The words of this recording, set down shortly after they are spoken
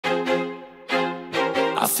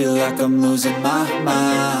I feel like I'm losing my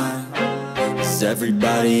mind. Is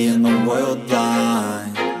everybody in the world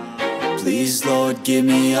blind? Please, Lord, give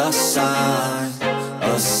me a sign,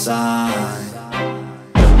 a sign.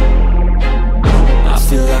 I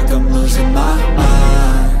feel like I'm losing my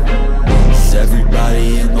mind. Is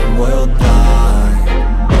everybody in the world blind?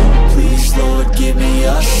 Please, Lord, give me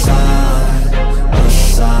a sign, a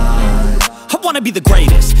sign. I wanna be the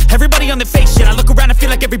greatest. Everybody on the fake shit. I look around and feel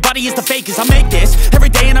like everybody is the fakest. I make this every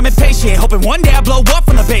day and I'm impatient, hoping one day I blow up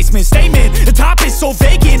from the basement. Statement, the top is so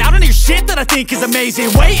vacant. I don't hear shit that I think is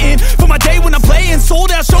amazing. Waiting for my day when I'm playing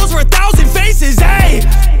sold out shows for 1,000 faces. Hey,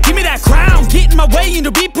 give me that crown, get in my way and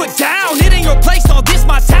to be put down. It ain't your place, all this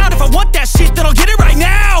my town. If I want that shit, then I'll get it right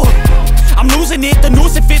now. I'm losing it, the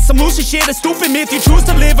noose it fits. I'm losing shit, a stupid myth. You choose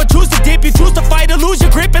to live or choose to dip. You choose to fight or lose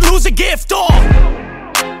your grip and lose a gift.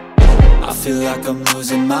 I feel like I'm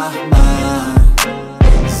losing my mind.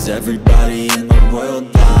 Is everybody in the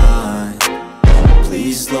world blind?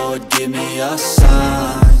 Please, Lord, give me a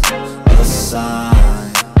sign, a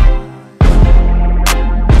sign.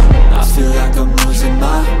 I feel like I'm losing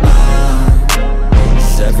my mind.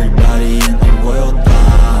 Is everybody in the world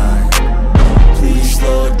blind? Please,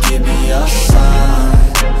 Lord, give me a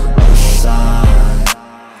sign, a sign.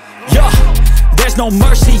 Yeah. There's no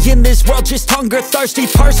mercy in this world, just hunger-thirsty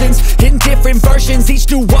persons in different versions. Each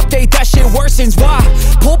new update, that shit worsens. Why?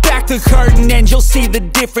 Pull back the curtain and you'll see the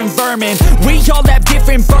different vermin. We all have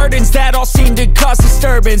different burdens that all seem to cause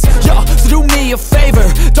disturbance. Yo, so do me a favor,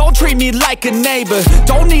 don't treat me like a neighbor.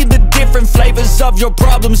 Don't need the different flavors of your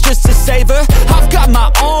problems just to savor. I've got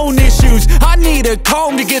my own issues, I need a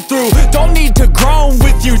comb to get through. Don't need to groan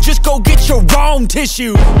with you, just go get your own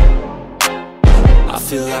tissue. I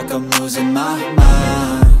feel like I'm losing my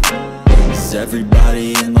mind. Is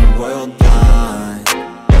everybody in the world blind?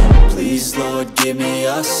 Please, Lord, give me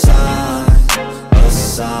a sign, a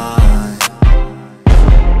sign.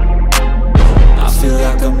 I feel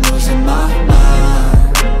like I'm losing my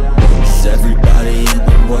mind. Is everybody in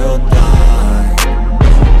the world blind?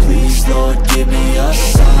 Please, Lord, give me a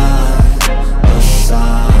sign, a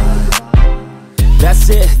sign. That's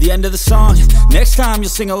it, the end of the song. Next time you'll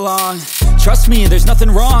sing along. Trust me, there's nothing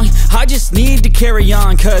wrong. I just need to carry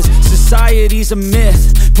on, cause society's a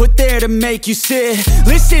myth put there to make you sit.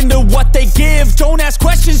 Listen to what they give. Don't ask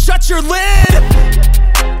questions, shut your lid.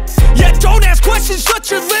 Yeah, don't ask questions, shut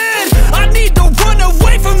your lid. I need to run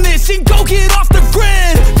away from this and go get off the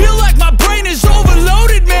grid. Feel like my brain is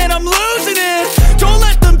overloaded, man, I'm losing it. Don't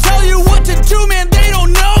let them tell you what to do, man, they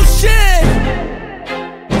don't know shit.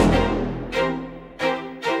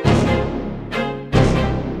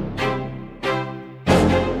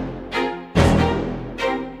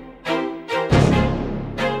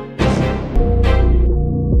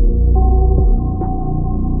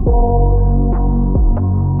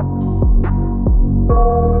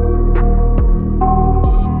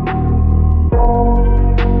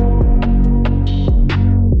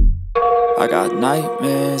 I got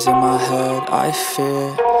nightmares in my head, I fear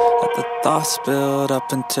that the thoughts build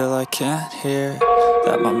up until I can't hear.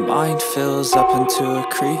 That my mind fills up into a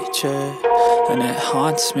creature, and it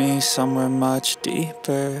haunts me somewhere much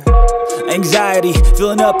deeper. Anxiety,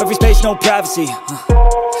 filling up every space, no privacy.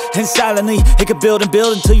 And silently, it could build and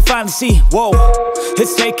build until you finally see. Whoa,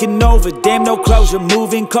 it's taking over, damn no closure,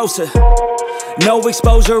 moving closer. No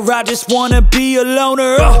exposure, I just wanna be a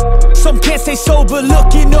loner. Some can't stay sober,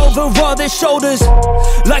 looking over all their shoulders,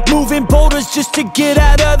 like moving boulders just to get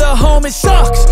out of the home. It sucks.